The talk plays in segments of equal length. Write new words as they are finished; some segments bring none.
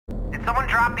someone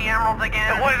drop the emeralds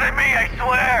again? It wasn't me, I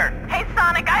swear! Hey,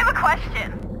 Sonic, I have a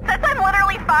question. Since I'm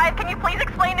literally 5, can you please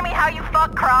explain to me how you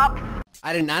fuck crops?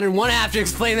 I didn't want to have to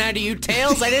explain that to you,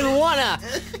 Tails. I didn't want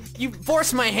to. You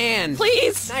forced my hand.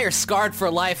 Please. Now you're scarred for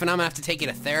life, and I'm going to have to take you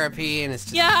to therapy, and it's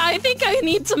just... Yeah, I think I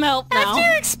need some help now. After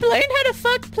you explain how to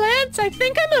fuck plants, I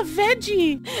think I'm a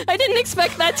veggie. I didn't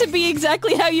expect that to be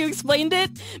exactly how you explained it,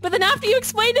 but then after you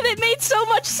explained it, it made so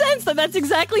much sense that that's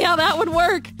exactly how that would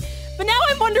work. But now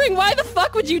I'm wondering, why the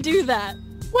fuck would you do that?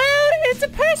 Well, it's a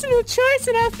personal choice,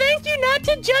 and I'll thank you not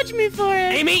to judge me for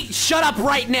it. Amy, shut up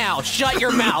right now. Shut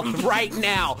your mouth right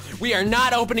now. We are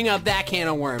not opening up that can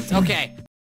of worms. Okay,